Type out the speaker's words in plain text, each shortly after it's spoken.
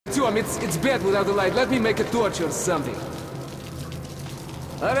Artyom, it's bad without the light. Let me make a torch or something.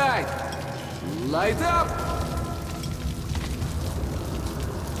 All right, light up.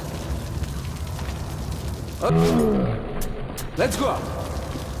 Okay. Let's go.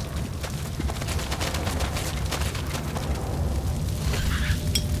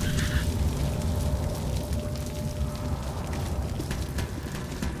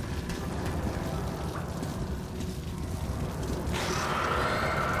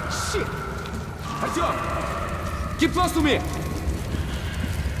 Shit! Artyom! Keep close to me! You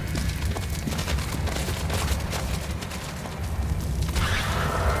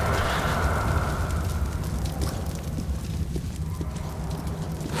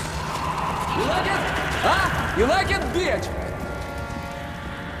like it? Huh? You like it, bitch?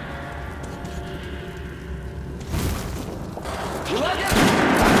 You like it?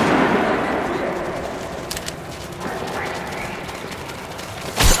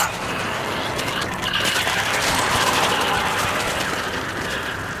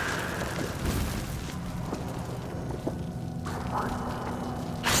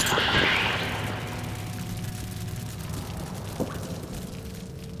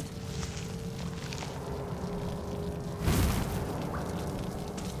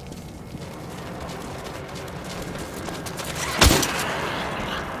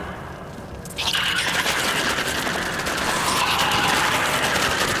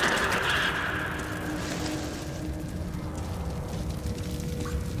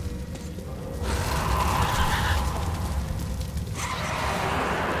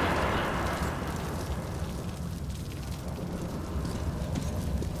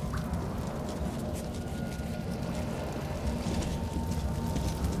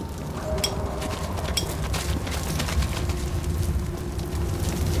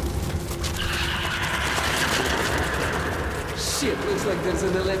 Shit, looks like there's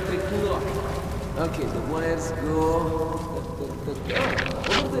an electric lock. Okay, the wires go... Oh,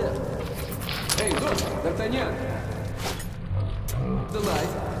 over there. Hey, look, D'Artagnan. The light.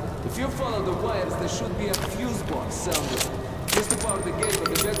 If you follow the wires, there should be a fuse box somewhere. Just to power the gate,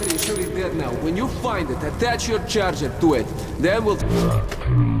 but the battery is surely dead now. When you find it, attach your charger to it. Then we'll...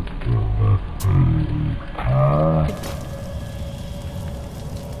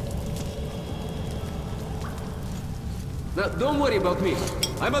 Now, don't worry about me.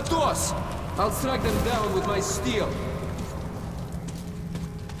 I'm a toss. I'll strike them down with my steel.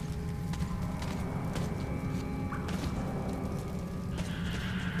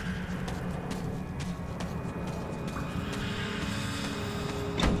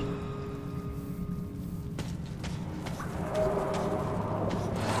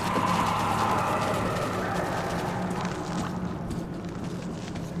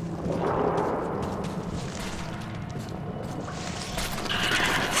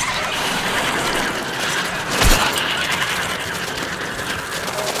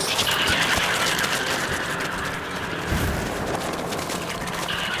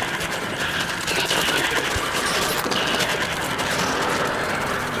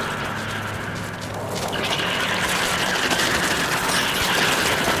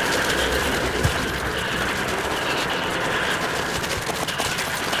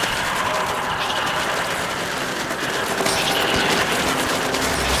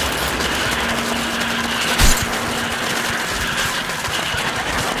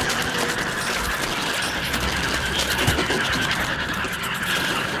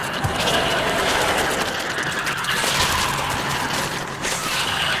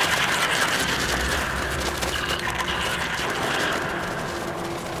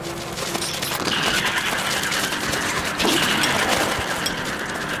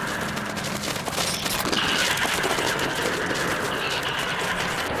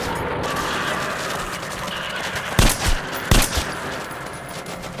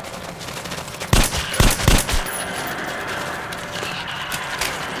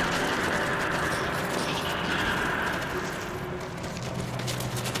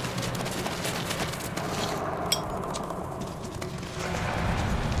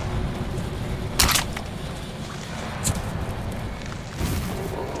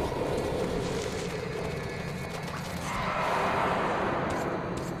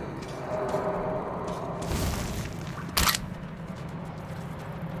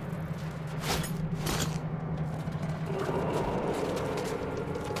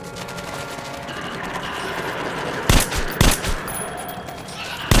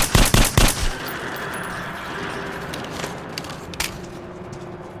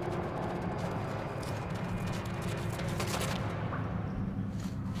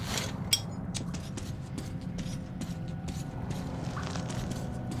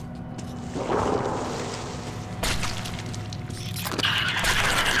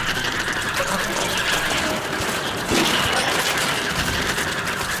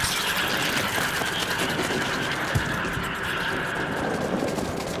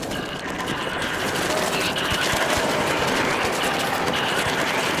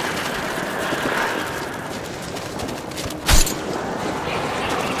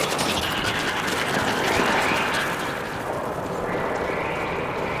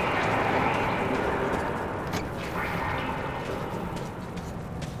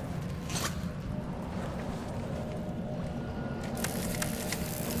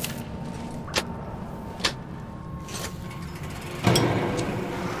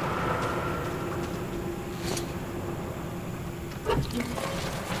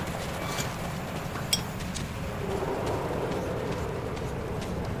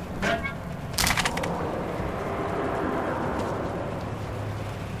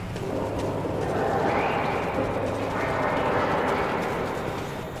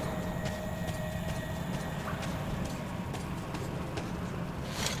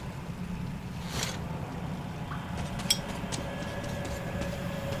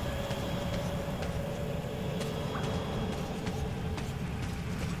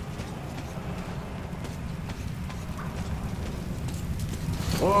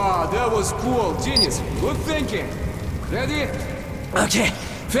 that was cool. Genius. Good thinking. Ready? Okay.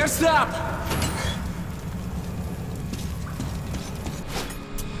 First up.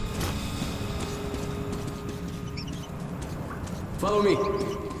 Follow me.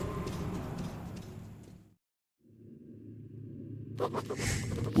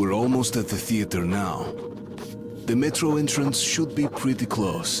 We're almost at the theater now. The metro entrance should be pretty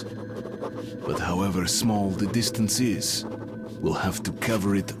close. But however small the distance is, we'll have to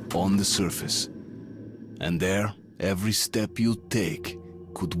cover it on the surface. And there, every step you take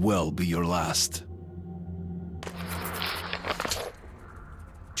could well be your last.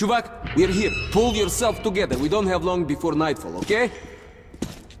 Chuvak, we're here. Pull yourself together. We don't have long before nightfall, okay?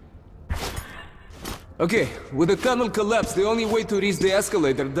 Okay, with the tunnel collapsed, the only way to reach the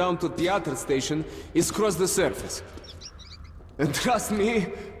escalator down to theater station is cross the surface. And trust me,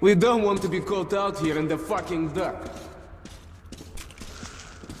 we don't want to be caught out here in the fucking dark.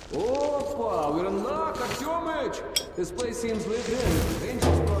 Opa, we're on luck, Artyomich! This place seems lit in.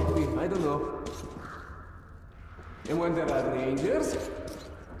 Rangers probably, I don't know. And when there are rangers...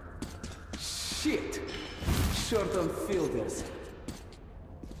 Shit! Short on fielders.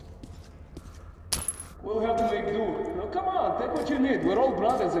 We'll have to make do. Now come on, take what you need. We're all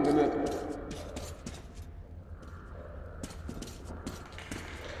brothers in the network.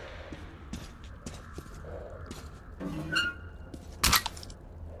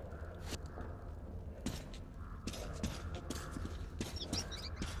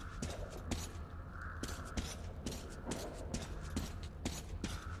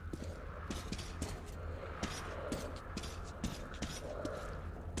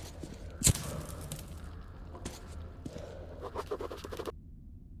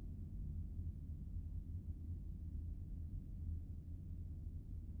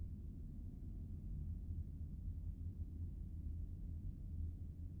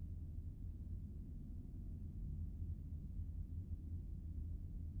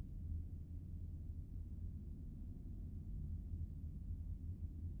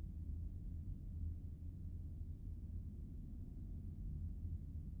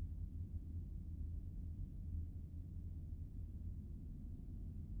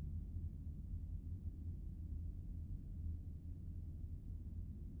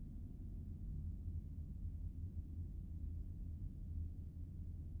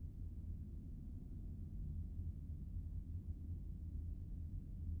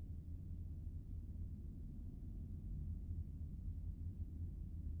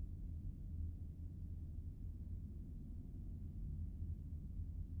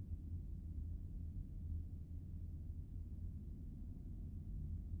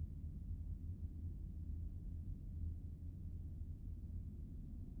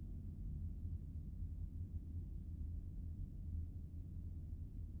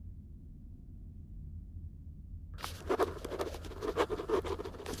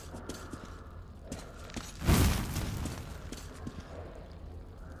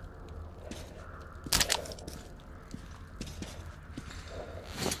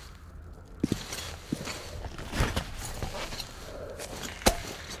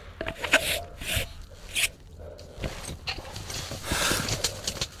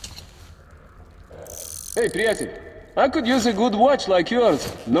 Hey, приятель, I could use a good watch like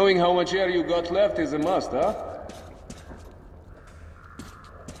yours. Knowing how much air you got left is a must, huh?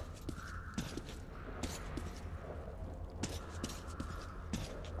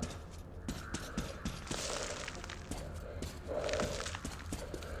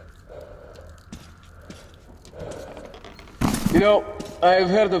 You know, I've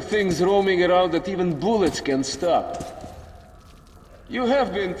heard of things roaming around that even bullets can stop. You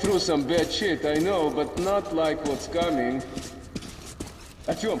have been through some bad shit, I know, but not like what's coming.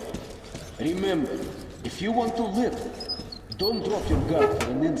 Artyom, remember, if you want to live, don't drop your guard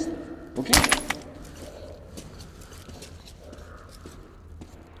for an instant, okay?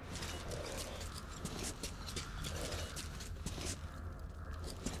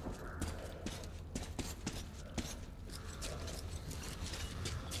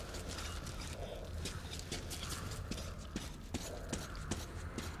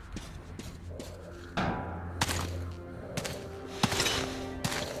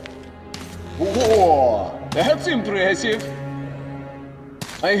 Whoa, that's impressive.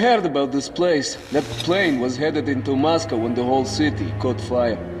 I heard about this place. That plane was headed into Moscow when the whole city caught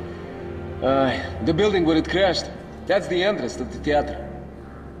fire. The building where it crashed, that's the entrance to the theater.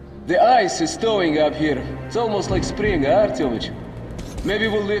 The ice is thawing up here. It's almost like spring, huh, Artyomich? Maybe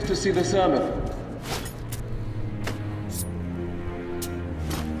we'll live to see the summer.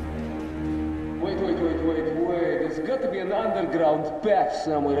 Wait. There's got to be an underground. path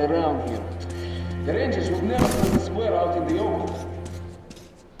somewhere around here. The Rangers would never put the square out in the open.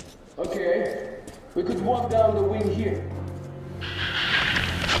 Okay, we could walk down the wing here.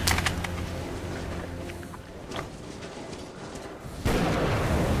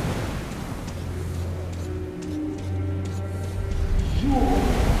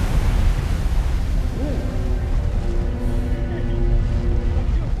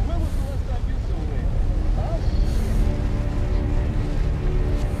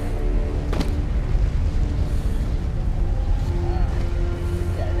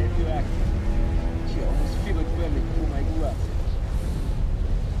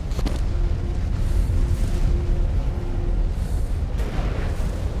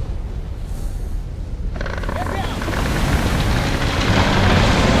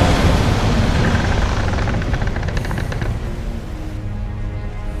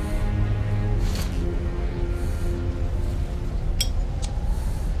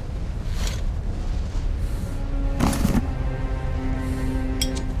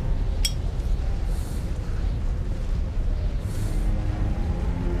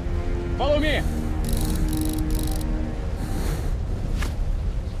 Follow me!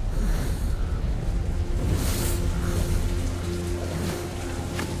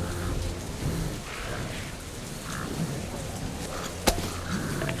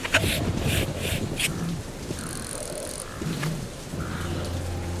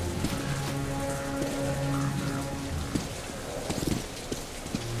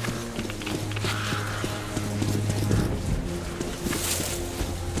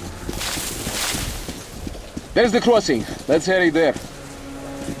 There's the crossing. Let's hurry there.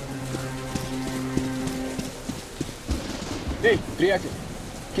 Hey, приятель.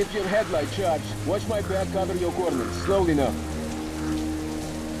 Keep your headlight charged. Watch my back, cover your corners. Slowly now.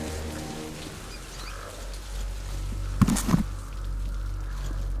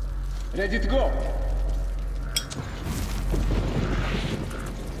 Ready to go.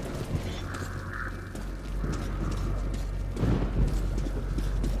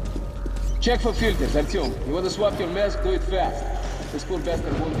 Check for filters, Artyom. You want to swap your mask? Do it fast. This poor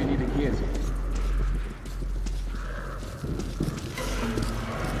bastard won't be needing his.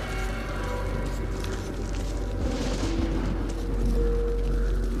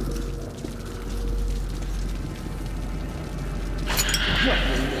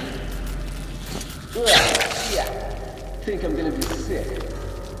 Yeah. Think I'm gonna be sick.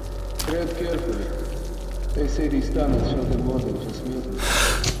 Tread carefully. They say these tunnels shelter more than just mutants.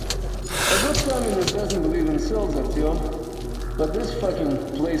 A good communist doesn't believe in souls, Artyom. But this fucking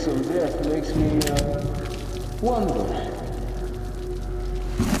place of death makes me, wonder.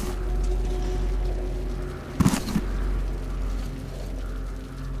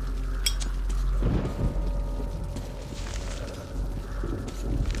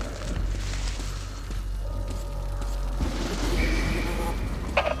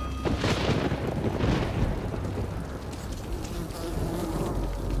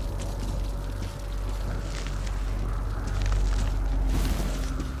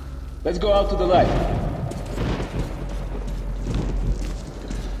 Let's go out to the light.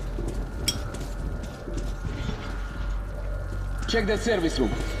 Check that service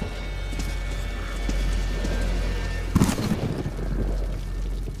room.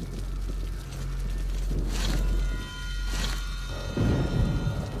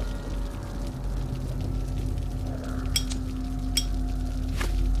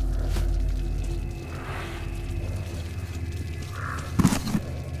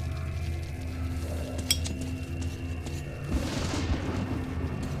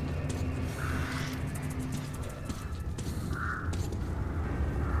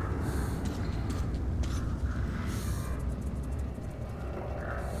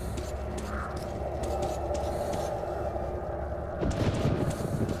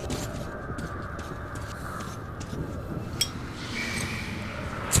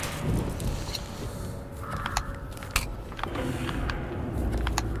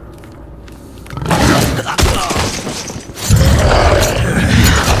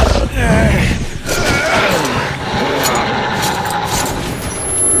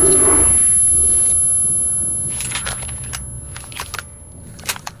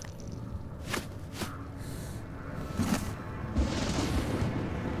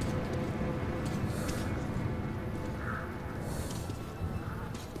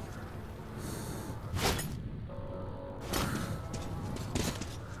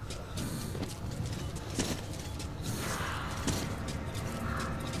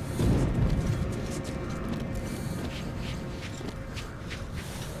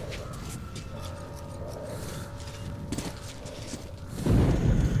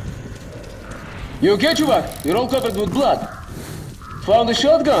 You okay, Chuvak? You're all covered with blood. Found a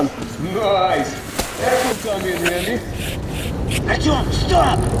shotgun? Nice. That will come in handy. Artyom,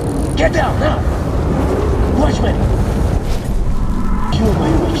 stop! Get down, now! Watchman!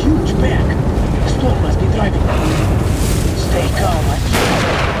 Ё-моё, a huge bag! The storm must be driving. Stay calm, Artyom.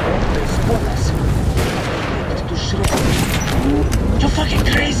 They spot us. It's to shred. You fucking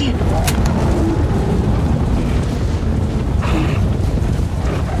crazy?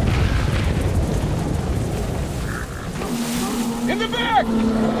 In the back!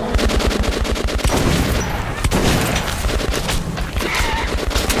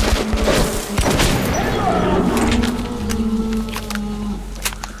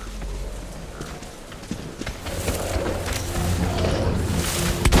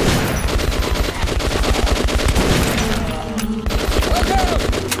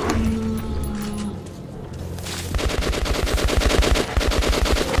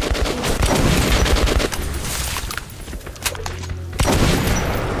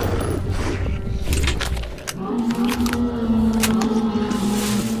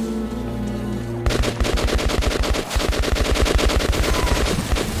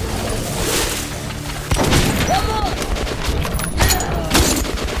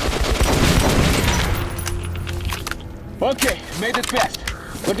 Okay, made it past.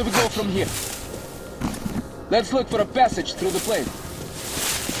 Where do we go from here? Let's look for a passage through the plane.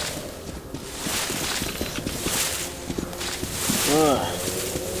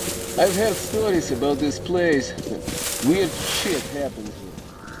 I've heard stories about this place. Weird shit happens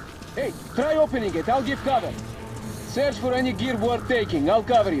here. Hey, try opening it, I'll give cover. Search for any gear worth taking, I'll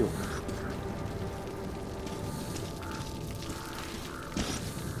cover you.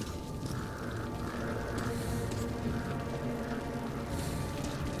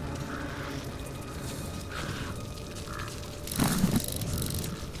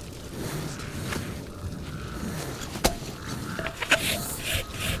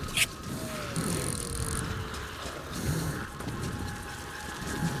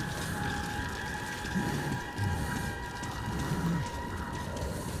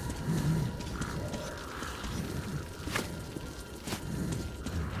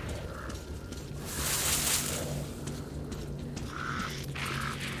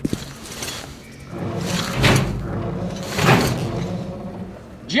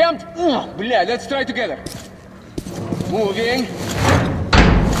 Jumped? Bля, let's try together. Moving.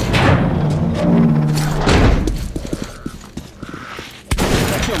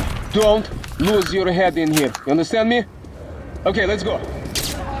 Don't lose your head in here. You understand me? Okay, let's go.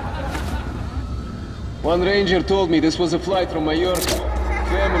 One ranger told me this was a flight from Mallorca.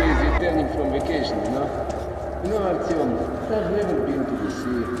 Family is returning from vacation, you know? You know, Artyom, I've never been to the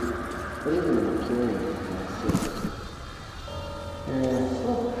sea. Or even on a plane.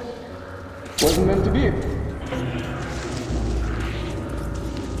 Wasn't meant to be.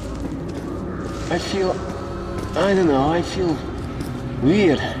 I don't know, I feel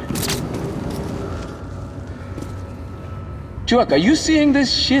weird. Chuvak, are you seeing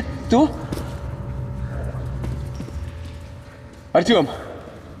this shit too? Artyom,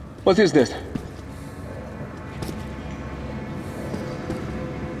 what is this?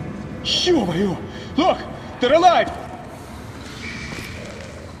 Ё-моё! Look! They're alive!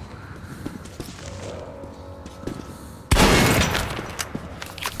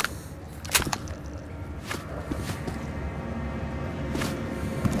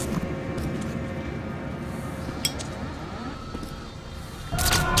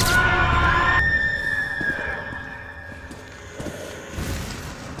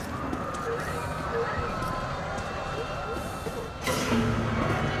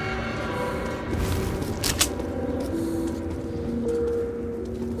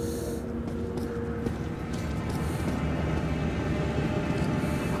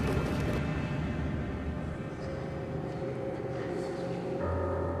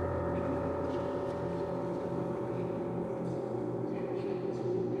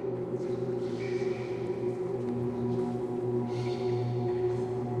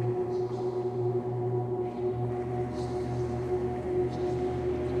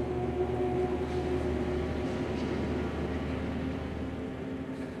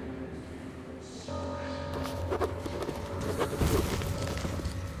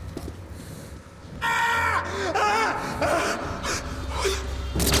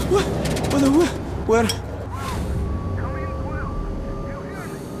 Where?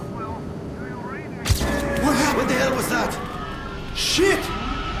 What the hell was that? Shit!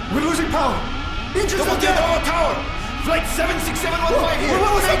 We're losing power! Engines on the our tower! Flight 76715 here!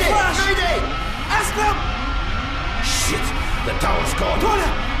 What was that flash? Mayday! Ask them! Shit! The tower's gone! Tonya!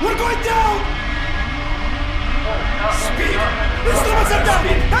 We're going down! Speed! The instruments are down!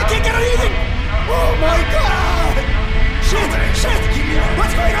 I can't get anything! Oh my god! Shit! Shit!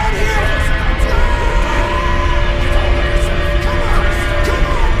 What's going on here? Come on! Come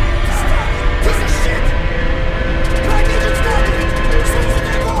on! Stop! Piece of shit! Black Agent started! Since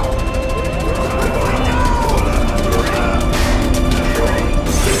they go! We're going down!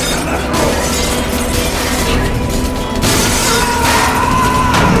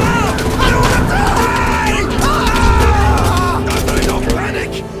 I don't want to die! Don't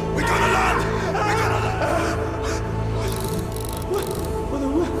panic! We're gonna land! We're gonna land!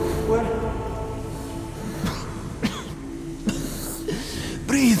 Where?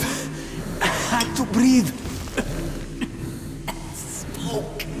 Breathe! I had to breathe!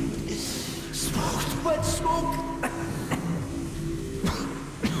 Smoke! Smoke! Too much smoke!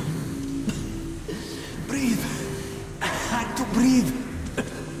 Breathe! I had to breathe!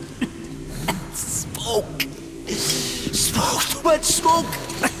 Smoke! Smoke! Too much smoke!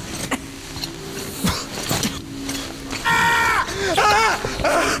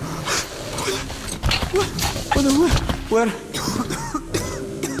 Where?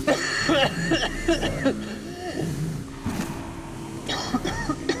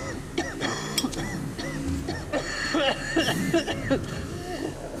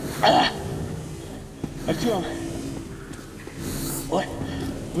 Artyom. What?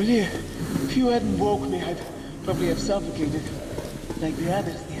 Really? If you hadn't woke me, I'd probably have suffocated. Like the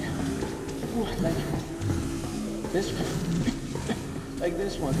others did. Ooh, like this one. Like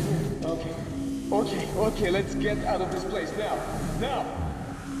this one. Okay. Okay, let's get out of this place now. Now!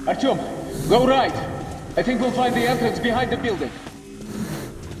 Artyom, go right. I think we'll find the entrance behind the building.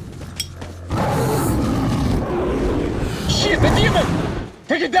 Shit, the demon!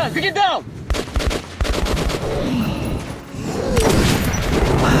 Take it down, take it down!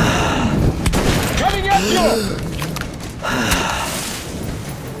 Coming at you!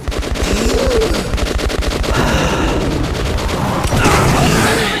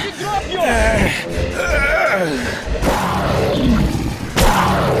 Drop you!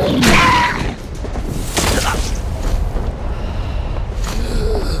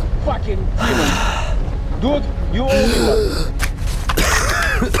 Fucking demon! Dude, you owe me one!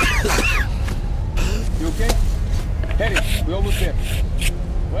 You okay? Harry, we're almost there.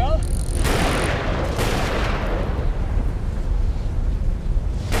 Well?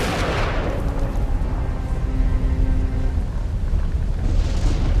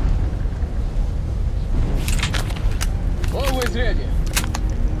 Always ready.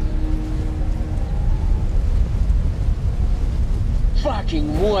 Fucking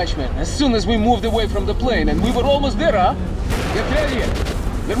watchman. As soon as we moved away from the plane, and we were almost there, huh? Get ready.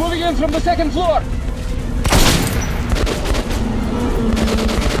 They're moving in from the second floor.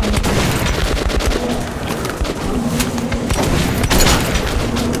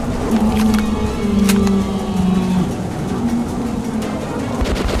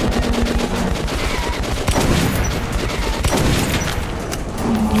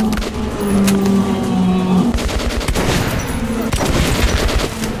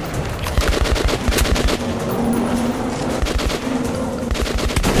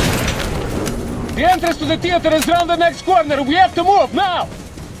 The entrance to the theater is around the next corner. We have to move now.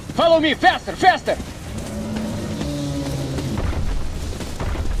 Follow me, faster, faster.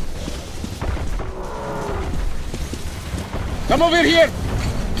 Come over here.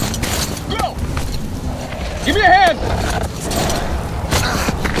 Go. Give me a hand.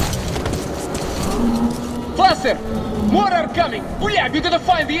 Faster. More are coming. Bля, we gotta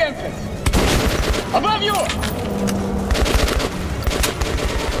find the entrance. Above you.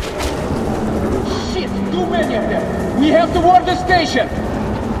 Too many of them! We have to ward the station!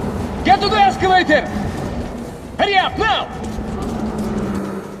 Get to the escalator! Hurry up, now!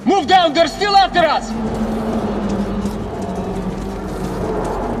 Move down, they're still after us!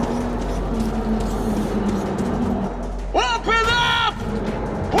 Open up!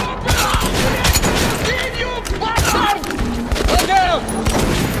 Open up! Get you bastard! Go down!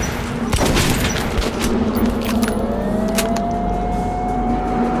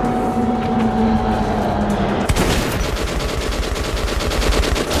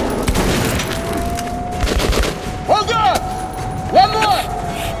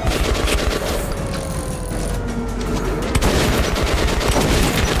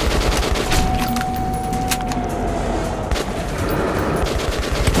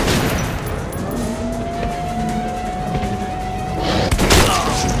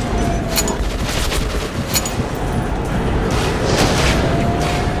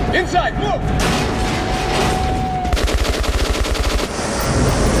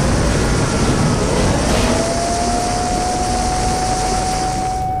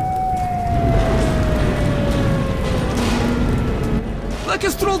 like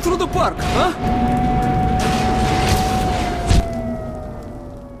a stroll through the park, huh?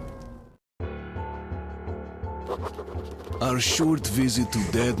 Our short visit to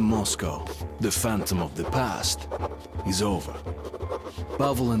dead Moscow, the phantom of the past, is over.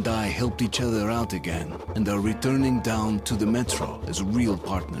 Pavel and I helped each other out again and are returning down to the metro as real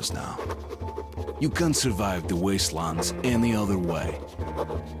partners now. You can't survive the wastelands any other way.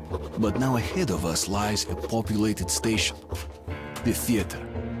 But now ahead of us lies a populated station, the theater.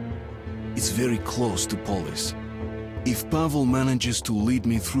 It's very close to Polis. If Pavel manages to lead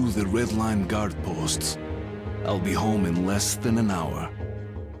me through the red line guard posts, I'll be home in less than an hour.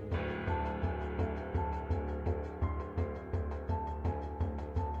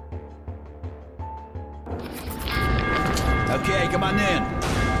 Okay, come on in.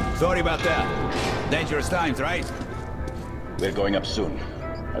 Sorry about that. Dangerous times, right? We're going up soon.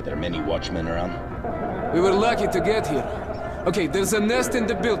 Are there many watchmen around? We were lucky to get here. Okay, there's a nest in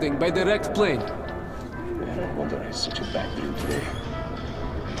the building by direct plane. No wonder it's such a bad dream today.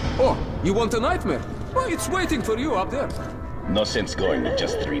 Oh, you want a nightmare? Well, it's waiting for you up there. No sense going with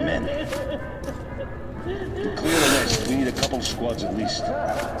just 3 men. To clear the nest, we need a couple squads at least.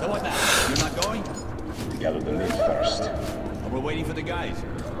 So what now? You're not going? To gather them in first. Oh, we're waiting for the guys.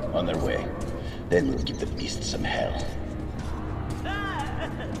 On their way. Then we'll give the beast some hell.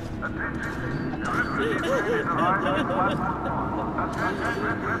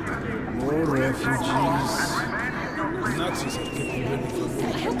 More refugees. Nazis are getting ready for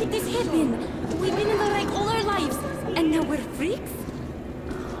war. How could this happen? We've been in the wreck all our lives, and now we're freaks?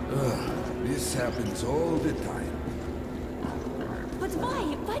 This happens all the time. But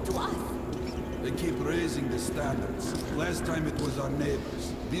why? Why to us? They keep raising the standards. Last time it was our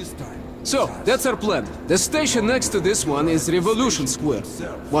neighbors. This time... So, that's our plan. The station next to this one is Revolution Square.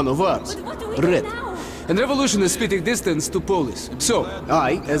 One of ours. But what do we do Red. now? And Revolution is spitting distance to Polis. So,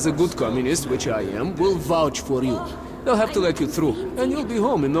 I, as a good communist, which I am, will vouch for you. They'll have to let you through, and you'll be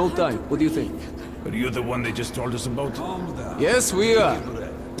home in no time. What do you think? Are you the one they just told us about? Calm down. Yes, we are.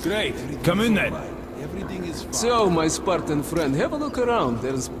 Great. Come in then. Everything is fine. So, my Spartan friend, have a look around.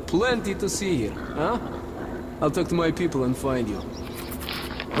 There's plenty to see here, huh? I'll talk to my people and find you.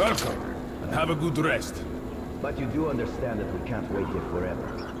 Welcome. And have a good rest. But you do understand that we can't wait here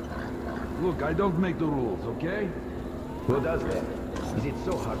forever. Look, I don't make the rules, okay? Who does that? Is it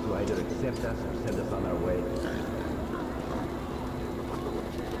so hard to either accept us or send us on our way?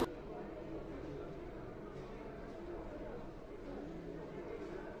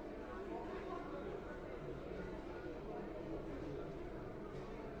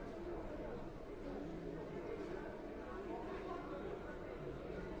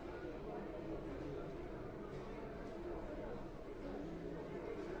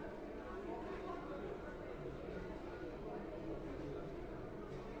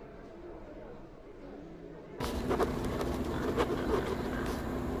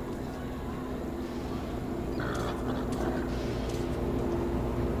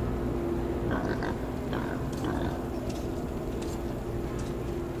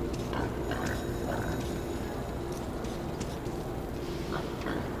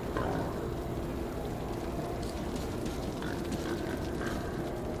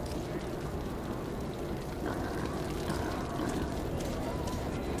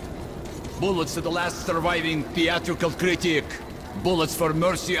 Bullets to the last surviving theatrical critic. Bullets for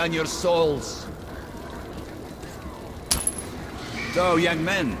mercy on your souls. So, young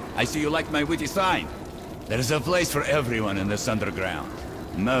men, I see you like my witty sign. There's a place for everyone in this underground.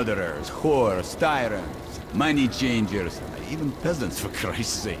 Murderers, whores, tyrants, money changers, even peasants, for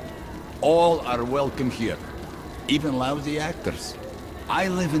Christ's sake. All are welcome here. Even lousy actors. I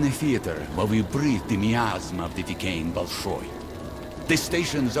live in a theater where we breathe the miasma of the decaying Bolshoi. This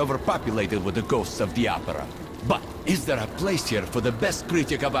station is overpopulated with the ghosts of the opera. But is there a place here for the best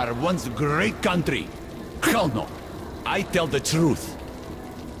critic of our once great country? Hell no! I tell the truth.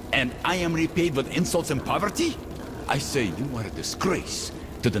 And I am repaid with insults and poverty? I say you are a disgrace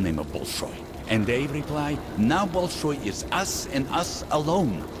to the name of Bolshoi. And they reply, now Bolshoi is us and us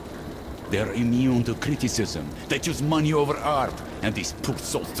alone. They're immune to criticism. They choose money over art. And these poor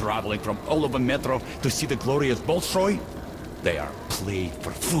souls traveling from all over Metro to see the glorious Bolshoi? They are played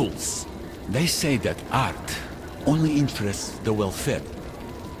for fools. They say that art only interests the well-fed.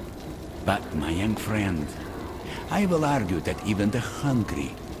 But, my young friend, I will argue that even the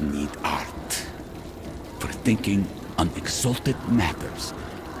hungry need art. For thinking on exalted matters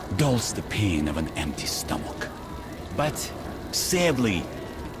dulls the pain of an empty stomach. But, sadly,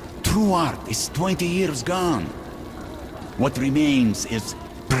 true art is 20 years gone. What remains is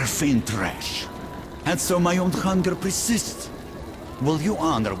profane trash. And so my own hunger persists. Will you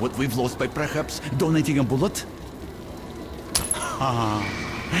honor what we've lost by perhaps donating a bullet? Ah,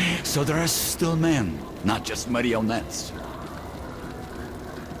 so there are still men, not just marionettes.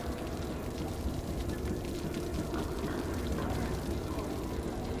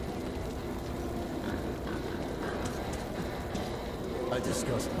 I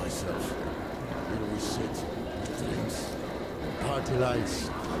disgust myself. Here we sit, drinks, party lights,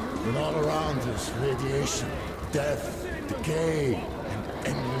 and all around us radiation, death, decay, and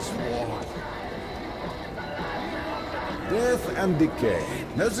endless war. Death and decay.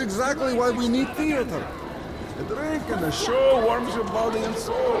 That's exactly why we need theater. A drink and a show warms your body and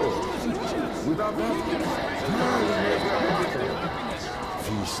soul. Without that,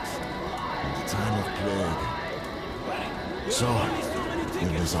 Feast in the time of plague. So,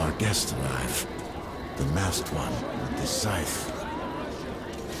 it was our guest alive. The masked one with the scythe.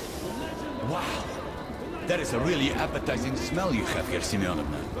 Wow! That is a really appetizing smell you have here,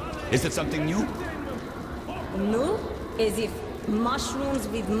 Semyonovna. Is it something new? No? As if mushrooms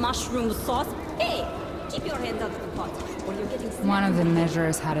with mushroom sauce? Hey! Keep your hand out of the pot, or you're getting... One of the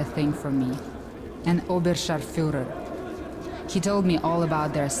measures had a thing for me. An Oberscharführer. He told me all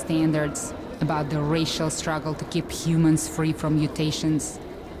about their standards, about the racial struggle to keep humans free from mutations.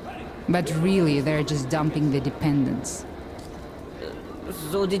 But really, they're just dumping the dependents.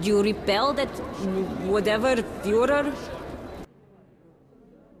 So did you repel that... whatever, Führer?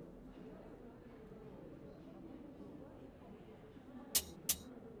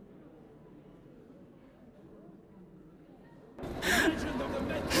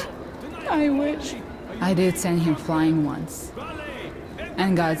 I wish. I did send him flying once.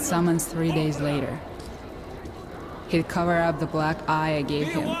 And got summons 3 days later. He'd cover up the black eye I gave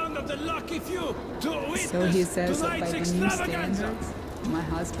him. So he says that by the new standards, my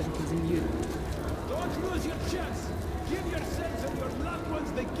husband is immune. Don't lose your chance. Give yourselves and your loved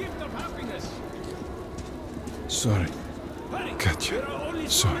ones the gift of happiness. Sorry, Katya.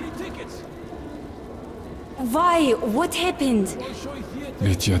 Sorry. Why? What happened?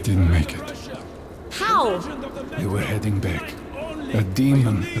 Vitya didn't make it. How? We were heading back. A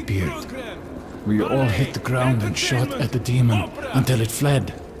demon appeared. We all hit the ground and shot at the demon until it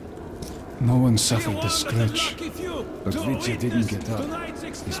fled. No one suffered a scratch. But Vitya didn't get up.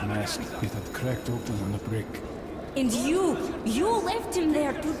 His mask, it had cracked open on a brick. And you left him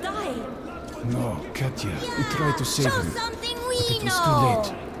there to die. No, Katya, we tried to save him. Something But we it was too know.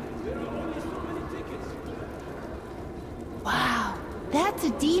 late. Wow, that's a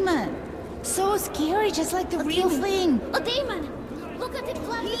demon. So scary, just like the real thing. A demon! Look at it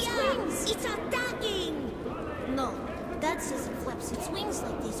flap its wings! It's attacking! No, Dad says it flaps its wings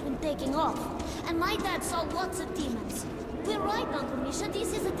like this when taking off. And my dad saw lots of demons. We're right, Uncle Misha,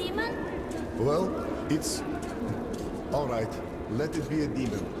 this is a demon? Well, it's... Alright, let it be a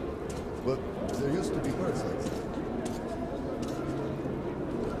demon. But there used to be birds like that.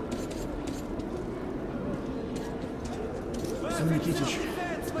 So, Nikitich,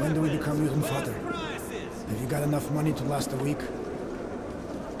 when do we become your father? Have you got enough money to last a week?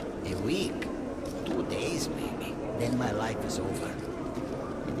 A week? 2 days, maybe. Then my life is over.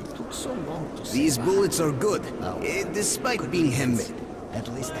 And it took so long to survive. These bullets are good, despite being handmade. At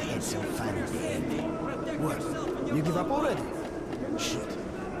least I had some fun at the end. What? You give up already? Shit.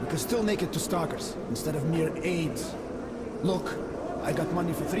 We can still make it to Stalkers, instead of mere aids. Look, I got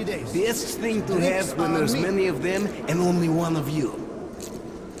money for 3 days. Best thing to have when there's many of them and only one of you.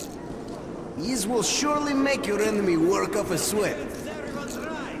 These will surely make your enemy work off a sweat.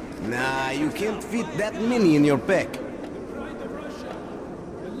 Nah, you can't fit that many in your pack.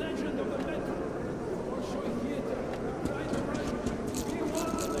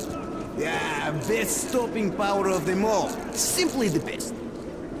 Yeah, best stopping power of them all. Simply the best.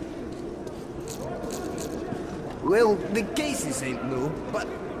 Well, the cases ain't new, but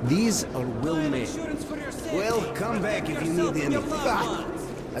these are well made. Well, come back if you need any.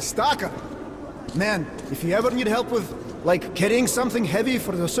 A stalker? Man, if you ever need help with, like, carrying something heavy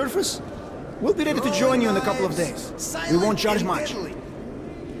for the surface, we'll be ready to join you in a couple of days. We won't charge much.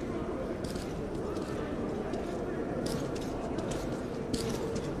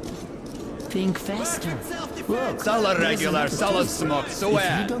 Think faster. Look, solid regular, solid smoke,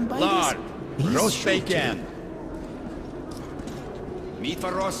 sweat, lard, roast bacon. Meat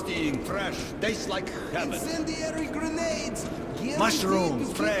for roasting, fresh, tastes like heaven. Incendiary grenades!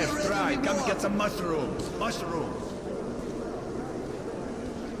 Mushrooms, fresh, dried. Come get some mushrooms. Mushrooms.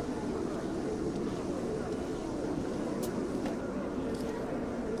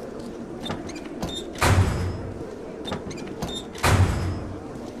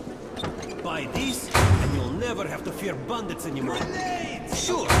 Buy this, and you'll never have to fear bandits anymore.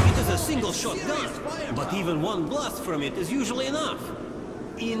 Sure, it is a single-shot gun, but even one blast from it is usually enough.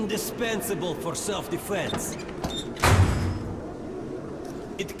 Indispensable for self-defense.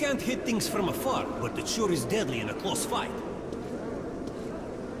 It can't hit things from afar, but it sure is deadly in a close fight.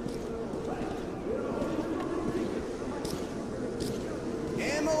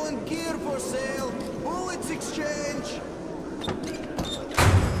 Ammo and gear for sale. Bullets exchange.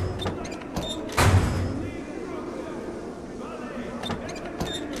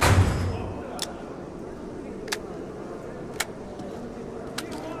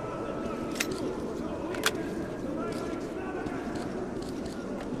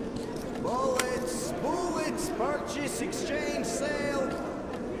 Bullets, purchase, exchange, sale.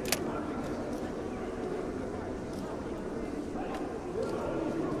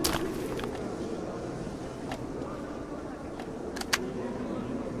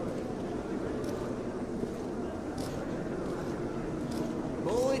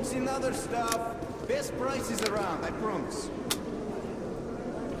 Bullets and other stuff. Best prices around, I promise.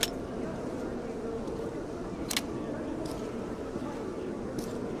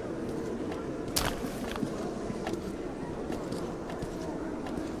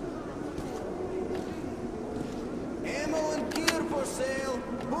 Ammo and gear for sale.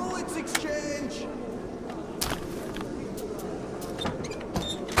 Bullets exchange.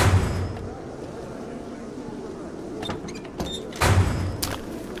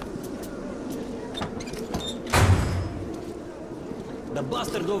 The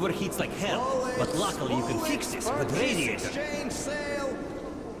bastard overheats like hell, but luckily you can fix this with radiator. Exchange, sale.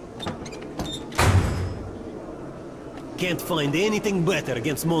 Can't find anything better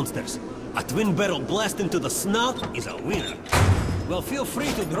against monsters. A twin barrel blast into the snout is a winner. Well, feel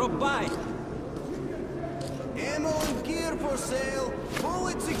free to drop by. Ammo and gear for sale.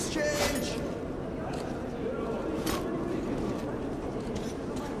 Bullets exchange.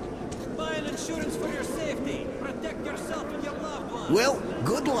 Buy an insurance for your safety. Protect yourself and your loved ones. Well,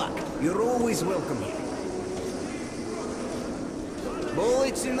 good luck. You're always welcome here.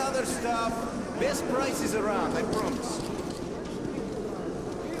 Bullets and other stuff. Best prices around, I promise.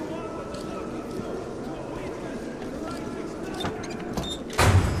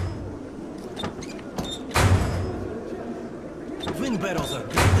 Twin barrels are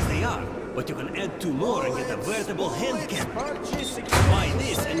great as they are, but you can add 2 more and get a veritable handcap. Buy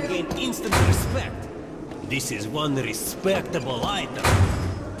this and gain instant respect. This is one respectable item.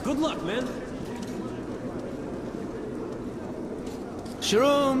 Good luck, man.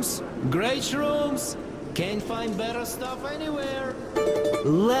 Shrooms! Great shrooms! Can't find better stuff anywhere.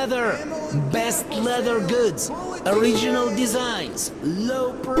 Leather! Best leather goods! Original designs!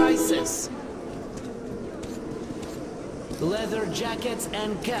 Low prices! Leather jackets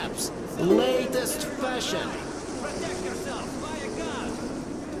and caps! Latest fashion! Protect yourself! Buy a gun!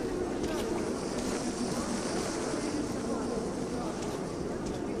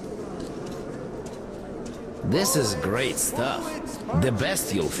 This is great stuff. The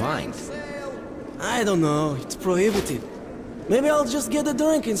best you'll find. I don't know, it's prohibited. Maybe I'll just get a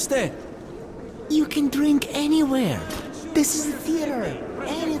drink instead. You can drink anywhere. This is a theater.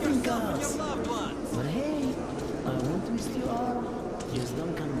 Anything goes. But hey, I won't twist you arm. Just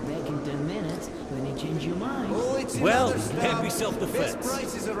don't come back in 10 minutes when you change your mind. Well, happy self-defense. Best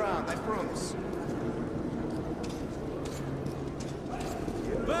prices around, I promise.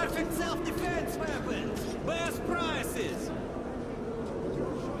 Perfect self-defense weapons! Best prices!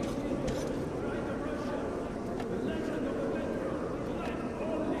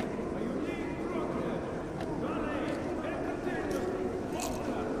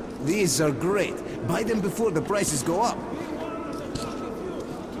 These are great. Buy them before the prices go up.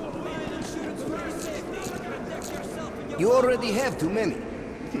 You already have too many.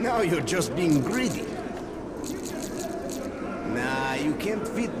 Now you're just being greedy. Nah, you can't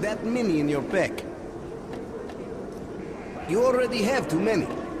fit that many in your pack. You already have too many.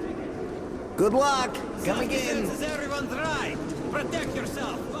 Good luck. Come again. Is everyone's right? Protect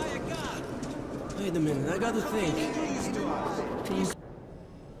yourself. Buy a gun. Wait a minute, I gotta think.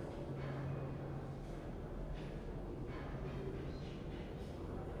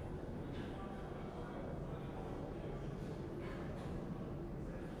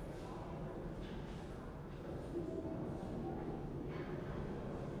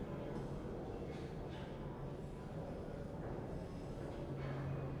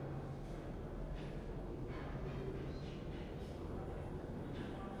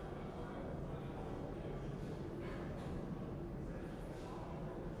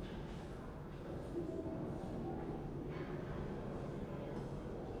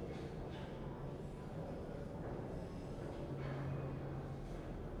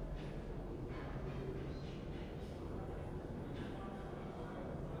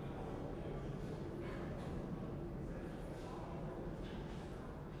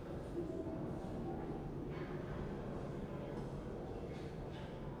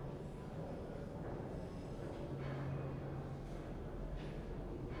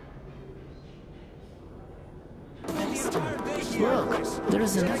 Look, there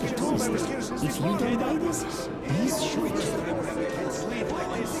is another twist. If you don't buy this, he's shooting you.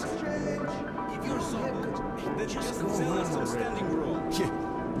 If you're so good, then just sell us some standing room. Yeah,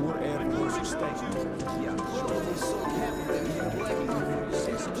 more air for your stay.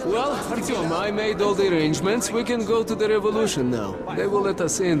 Well, Artyom, I made all the arrangements. We can go to the Revolution now. They will let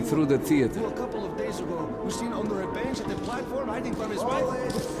us in through the theater. A couple of days ago, we seen under a bench at the platform hiding from his wife.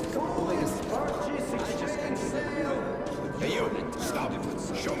 Hey, you! Stop!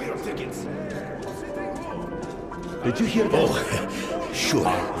 Show me your tickets! Did you hear that? Oh, sure.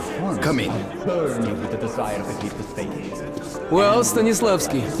 Come in. Burning with the desire to keep the stage. Well,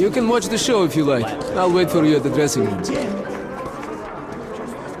 Stanislavski, you can watch the show if you like. I'll wait for you at the dressing room.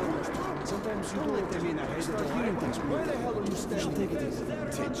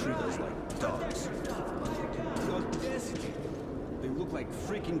 They look like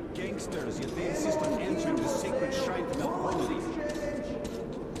freaking gangsters, yet they insist on entering the sacred shrine to holy.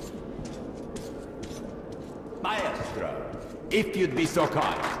 Maestro, if you'd be so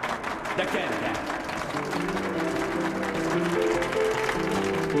kind. The can-can.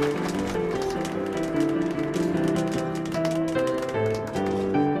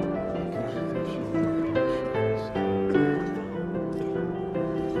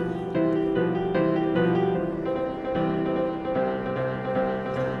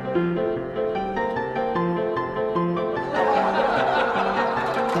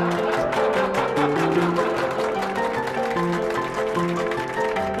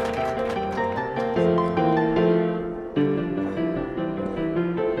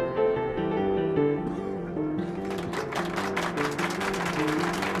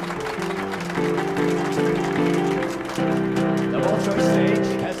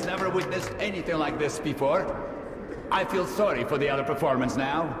 Anything like this before. I feel sorry for the other performance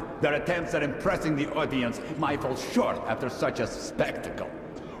now. Their attempts at impressing the audience might fall short after such a spectacle.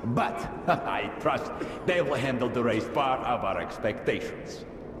 But I trust they will handle the race far above our expectations.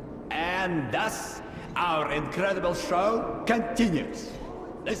 And thus, our incredible show continues.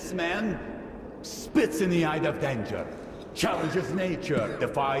 This man spits in the eye of danger, challenges nature,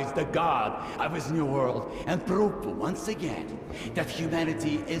 defies the god of his new world, and proves once again that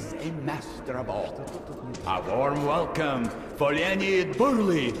humanity is a master of all. A warm welcome for Leonid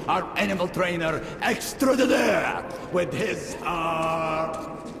Burley, our animal trainer extraordinaire, with his,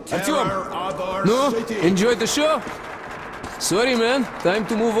 terror of our city. Enjoyed the show? Sorry, man. Time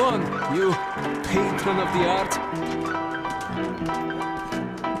to move on. You patron of the art.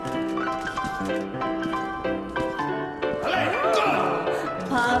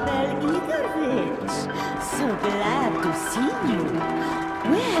 Pavel Igorovich, so glad to see you.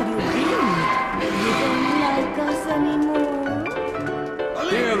 Where have you been? You don't like us anymore?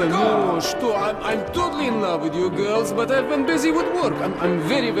 Ellen, no, что? I'm totally in love with you girls, but I've been busy with work. I'm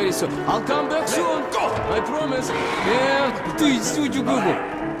very, very sorry. I'll come back soon. I promise. Yeah, ты сучу губу.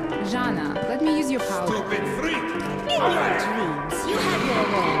 Jana, let me use your power. Stupid freak! In your dreams, you have your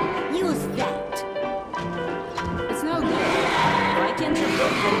own. Use that. It's no good. Why can't your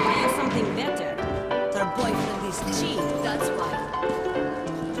girlfriend buy you something better? Her boyfriend is cheap, that's why.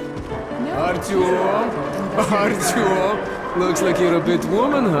 Artyom, looks like you're a bit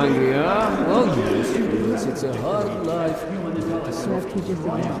woman-hungry, huh? Well, yes, it's a hard life. Refugees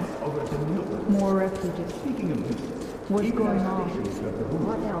again. More refugees. What's going on?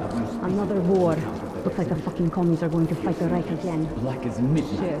 What else? Another war. Looks like the fucking commies are going to fight the Reich again. Black as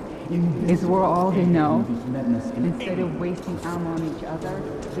midnight. Shit. Is war all they know? Instead of wasting ammo on each other,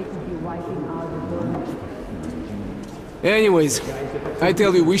 they could be wiping out the world. Anyways, I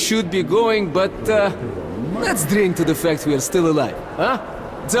tell you, we should be going, but let's drink to the fact we are still alive, huh?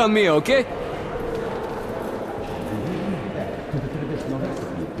 It's on me, okay?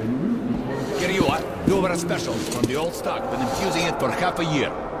 Here you are. Newcomers specials from the old stock. Been infusing it for half a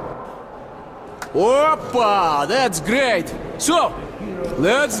year. Опа! That's great! So,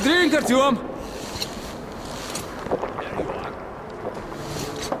 let's drink, Artyom!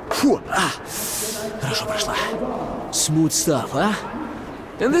 Фу, хорошо прошла. Smooth stuff, huh?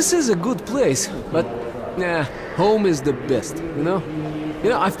 And this is a good place, but home is the best, you know? You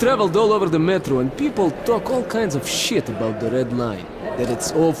know, I've traveled all over the metro and people talk all kinds of shit about the Red Line. That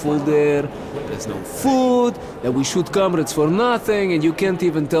it's awful there, there's no food, that we shoot comrades for nothing, and you can't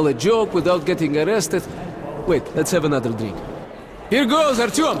even tell a joke without getting arrested. Wait, let's have another drink. Here goes,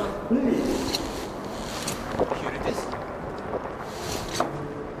 Artyom!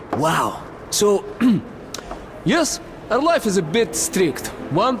 Wow. So, yes, our life is a bit strict.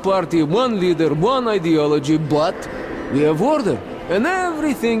 One party, one leader, one ideology, but we have order. And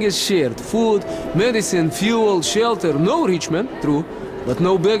everything is shared. Food, medicine, fuel, shelter. No rich men, true, but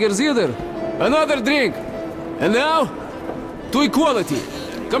no beggars either. Another drink. And now, to equality.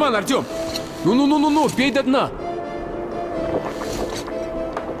 Come on, Artyom. Ну, пей до дна.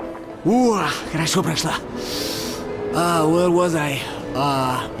 Хорошо прошла. Where was I?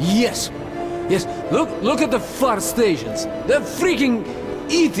 Yes. Look at the far stations. They freaking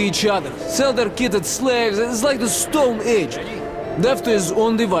eat each other, sell their kitted slaves. It's like the Stone Age. Left to his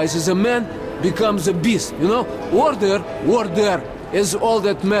own devices, a man becomes a beast, you know? Order is all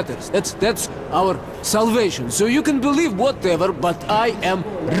that matters. That's our salvation. So you can believe whatever, but I am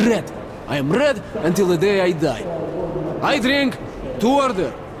red. I am red until the day I die. I drink to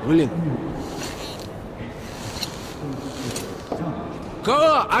order. Блин. Come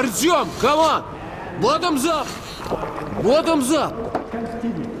on, Artyom, come on! Bottoms up! Bottoms up!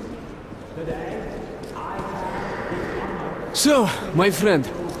 So, my friend,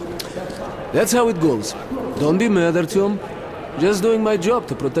 that's how it goes. Don't be mad, Artyom. Just doing my job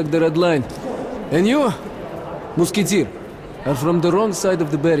to protect the Red Line. And you, Musketeer, are from the wrong side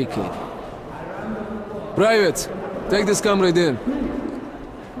of the barricade. Privates, take this comrade in.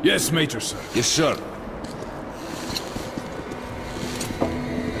 Yes, Major, sir. Yes, sir.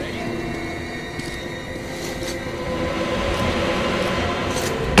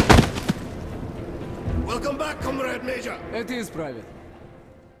 Welcome back, Comrade Major. It is, Private.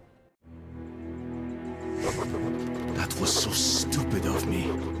 That was so stupid of me.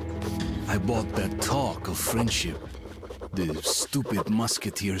 I bought that talk of friendship. The stupid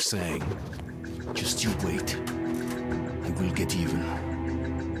musketeer saying, "Just you wait. I will get even."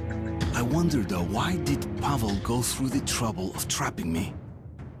 I wonder though, why did Pavel go through the trouble of trapping me?